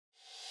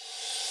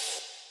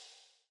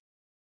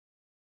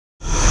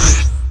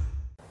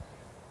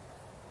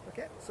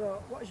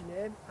So, what is your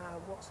name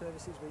and what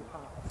services were you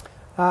part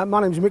of?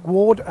 My name is Mick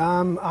Ward.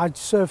 I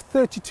served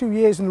 32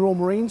 years in the Royal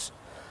Marines.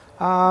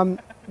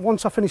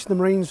 Once I finished the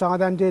Marines, I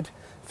then did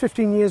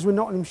 15 years with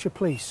Nottinghamshire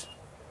Police.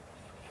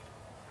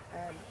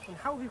 And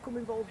how have you become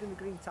involved in the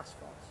Green Task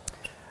Force?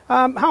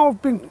 How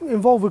I've been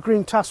involved with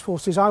Green Task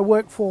Force is I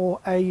work for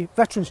a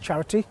veterans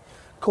charity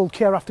called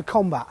Care After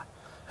Combat,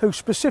 who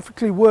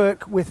specifically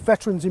work with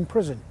veterans in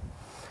prison.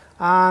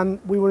 And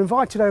we were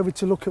invited over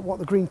to look at what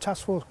the Green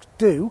Task Force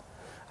do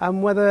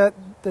and whether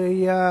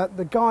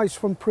the guys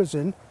from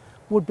prison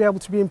would be able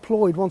to be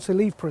employed once they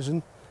leave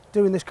prison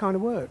doing this kind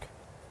of work.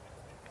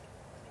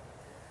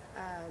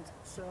 And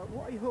so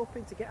what are you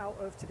hoping to get out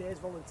of today's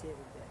volunteering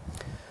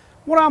day?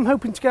 What I'm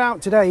hoping to get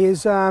out today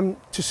is to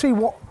see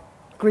what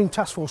Green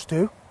Task Force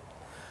do,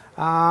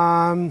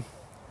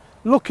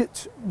 look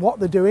at what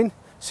they're doing,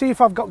 see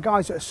if I've got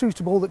guys that are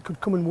suitable that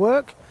could come and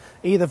work,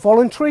 either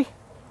voluntary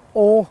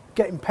or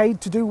getting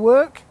paid to do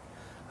work,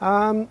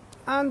 and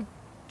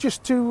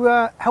just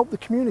to help the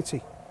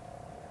community.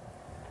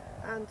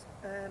 And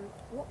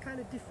what kind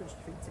of difference do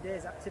you think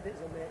today's activities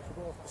will make for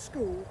both the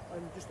school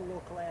and just the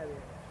local area?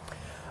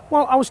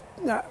 Well,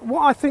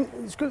 what I think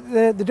is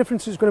the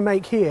difference it's going to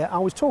make here, I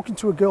was talking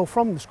to a girl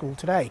from the school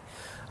today,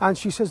 and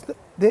she says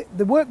that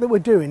the work that we're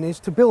doing is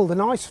to build a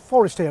nice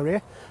forest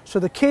area so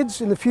the kids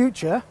in the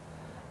future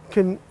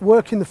can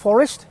work in the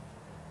forest,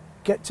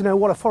 get to know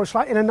what a forest's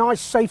like in a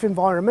nice, safe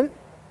environment,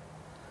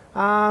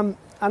 and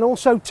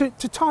also to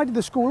tidy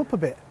the school up a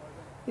bit.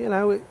 You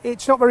know,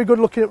 it's not very good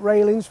looking at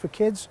railings for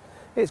kids.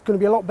 It's going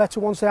to be a lot better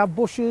once they have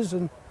bushes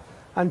and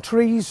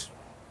trees,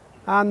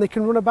 and they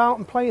can run about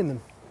and play in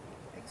them.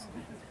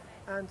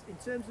 And in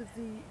terms of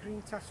the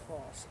Green Task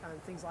Force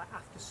and things like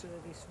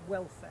after-service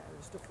welfare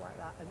and stuff like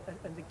that,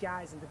 and the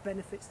guys and the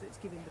benefits that it's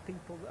giving the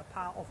people that are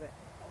part of it,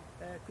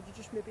 could you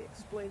just maybe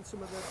explain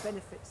some of the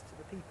benefits to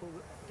the people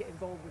that get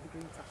involved with the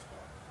Green Task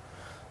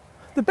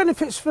Force? The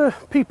benefits for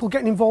people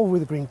getting involved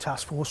with the Green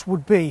Task Force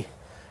would be,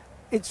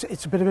 it's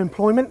a bit of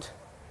employment.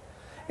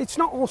 It's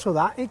not also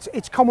that,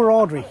 it's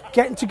camaraderie,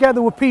 getting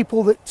together with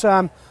people that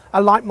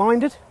are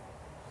like-minded.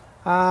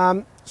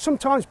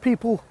 Sometimes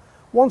people,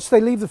 once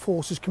they leave the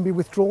forces, can be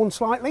withdrawn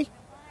slightly.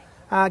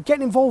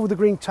 Getting involved with the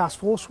Green Task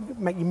Force will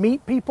make you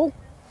meet people,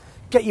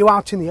 get you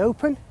out in the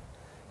open,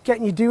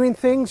 getting you doing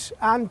things,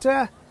 and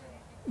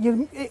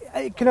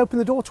it can open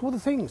the door to other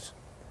things.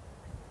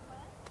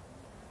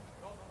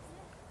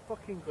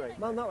 Fucking great.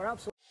 Man, that were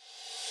absolutely